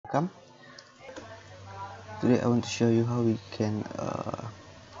welcome. Today I want to show you how we can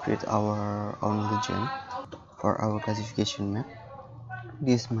create our own legend for our classification map.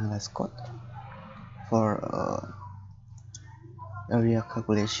 This is my last code for area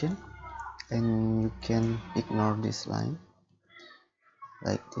calculation, and you can ignore this line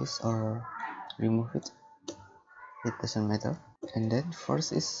like this or remove it doesn't matter. And then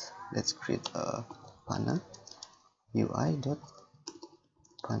first is, let's create a panel, UI dot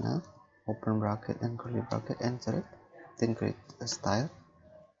panel, open bracket and curly bracket, enter it, then create a style,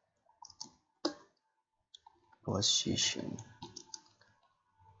 position,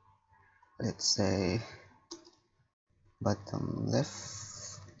 let's say bottom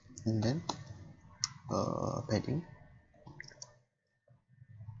left, and then padding,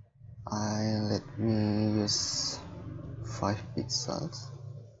 let me use 5 pixels,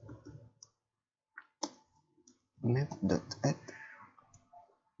 map.add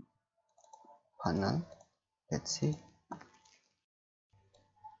panel, let's see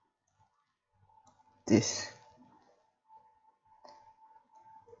this,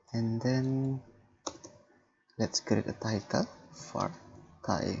 and then let's create a title for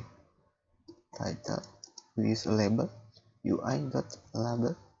title. We use a label,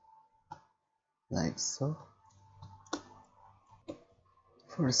 UI.label, like so.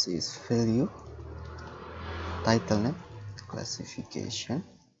 First is value, title name, classification.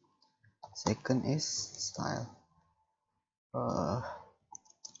 Second is style,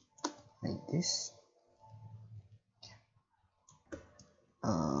 like this.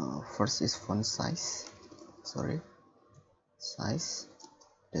 First is font size, size.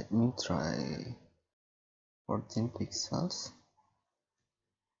 Let me try 14 pixels,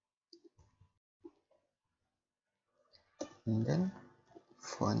 and then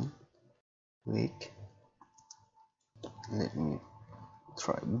font weight, let me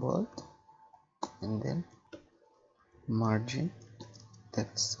try bold, and then margin,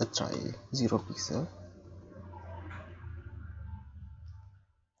 let's try 0 pixel.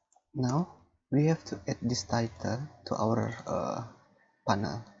 Now we have to add this title to our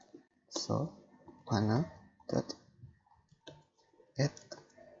panel, so panel dot add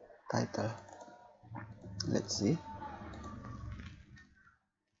title. Let's see,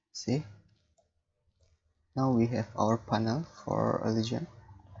 now we have our panel for a legend,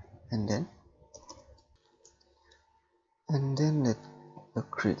 and then let's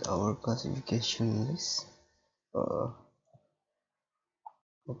create our classification list.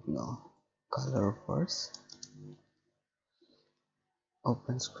 No, color first,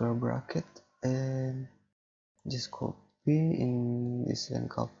 open square bracket, and just copy in this and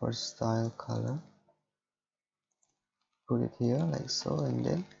cover style color, put it here like so, and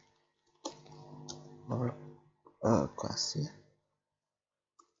then our class here,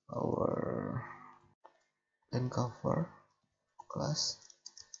 our and cover class,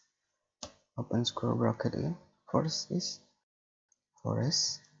 open square bracket again. First is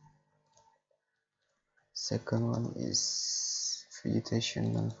forest, second one is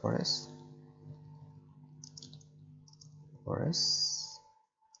vegetation non-forest,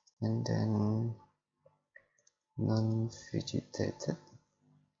 and then non-vegetated.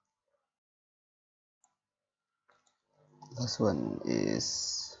 Last one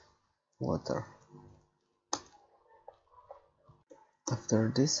is water.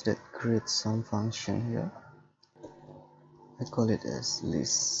 After this, let's create some function here. I call it as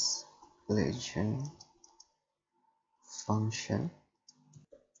list legend function.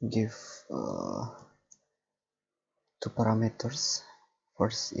 Give 2 parameters.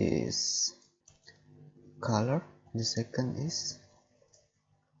 First is color, the second is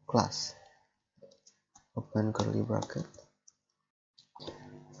class, open curly bracket.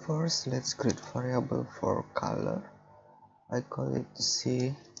 First, let's create variable for color. I call it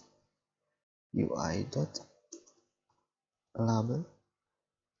C UI dot label,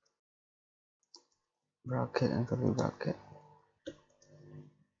 bracket and curly bracket,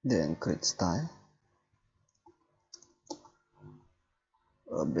 then create style,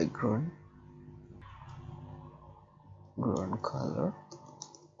 background color,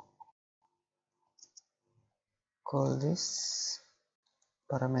 call this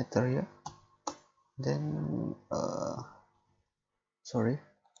parameter here, then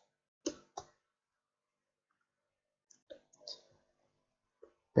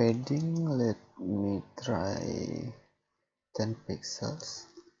padding, let me try 10 pixels,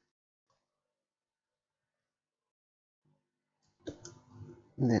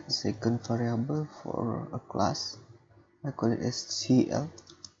 let second variable for a class, I call it as CL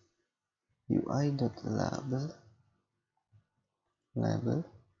UI dot label,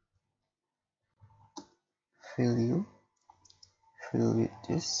 value, fill with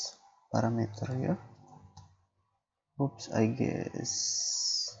this parameter here. Oops, I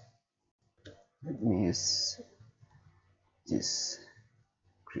guess let me use this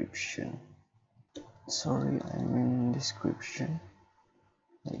description. Sorry, I mean description,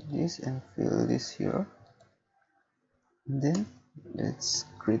 like this, and fill this here. And then let's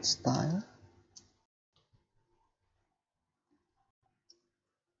create style.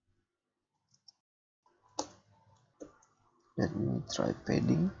 Let me try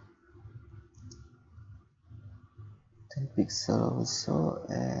padding 10 pixel also,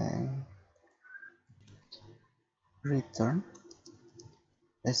 and return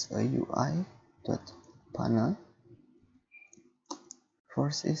as a UI dot panel.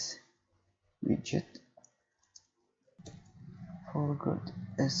 First is widget, forgot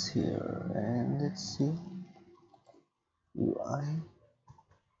as here, and let's see UI.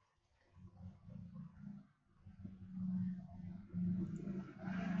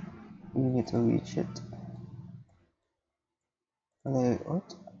 We need a widget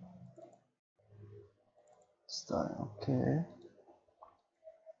layout style, okay,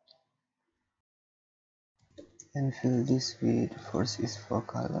 and fill this with first is for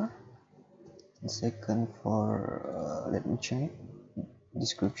color, and second for let me change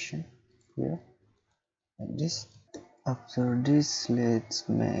description here like this. After this, let's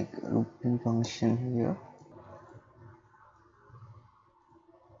make a looping function here.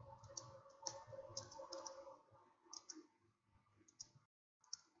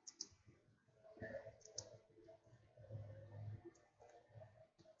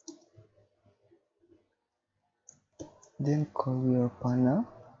 Then call your panel,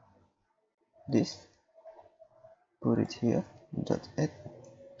 this, put it here, dot add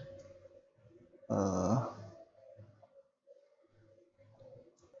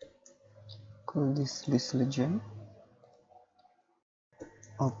call this list legend,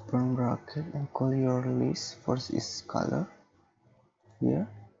 open bracket, and call your list. First is color here,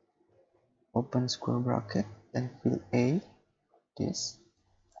 open square bracket, and fill A, this.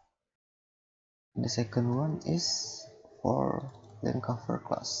 The second one is for then cover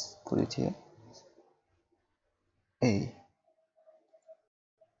class, put it here, A.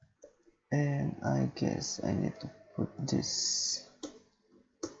 And I guess I need to put this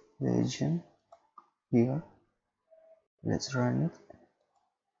legend here. Let's run it.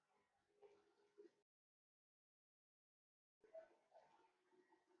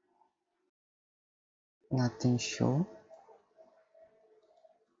 Nothing show.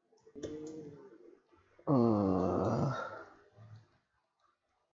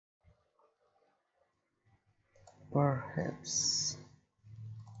 Perhaps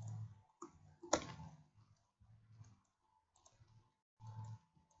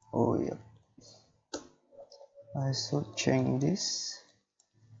oh yeah, I should change this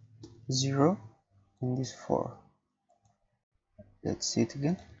 0 and this 4. Let's see it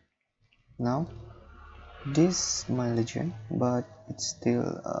again. Now this my legend, but it's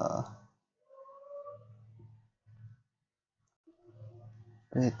still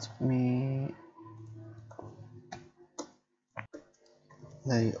let me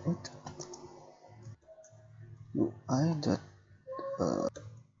layout UI dot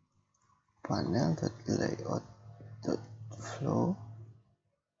panel dot layout dot flow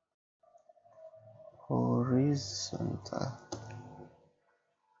horizontal.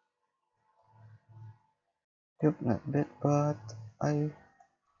 Yep, not bad, but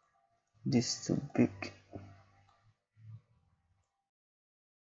this too big.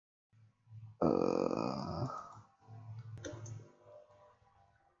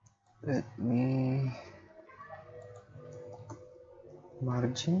 Let me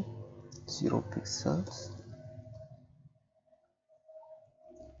margin 0 pixels.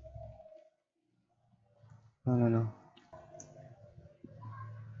 No,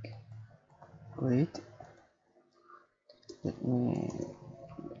 wait, let me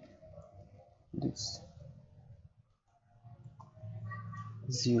this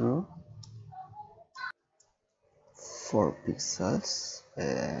 0 4 pixels,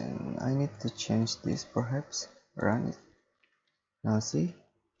 and I need to change this, perhaps run it. Now see,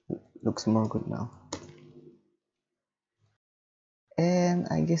 looks more good now. And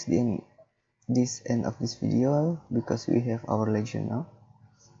I guess this end of this video, because we have our legend now.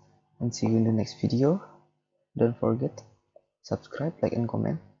 And see you in the next video. Don't forget, subscribe, like, and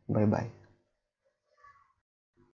comment. Bye bye.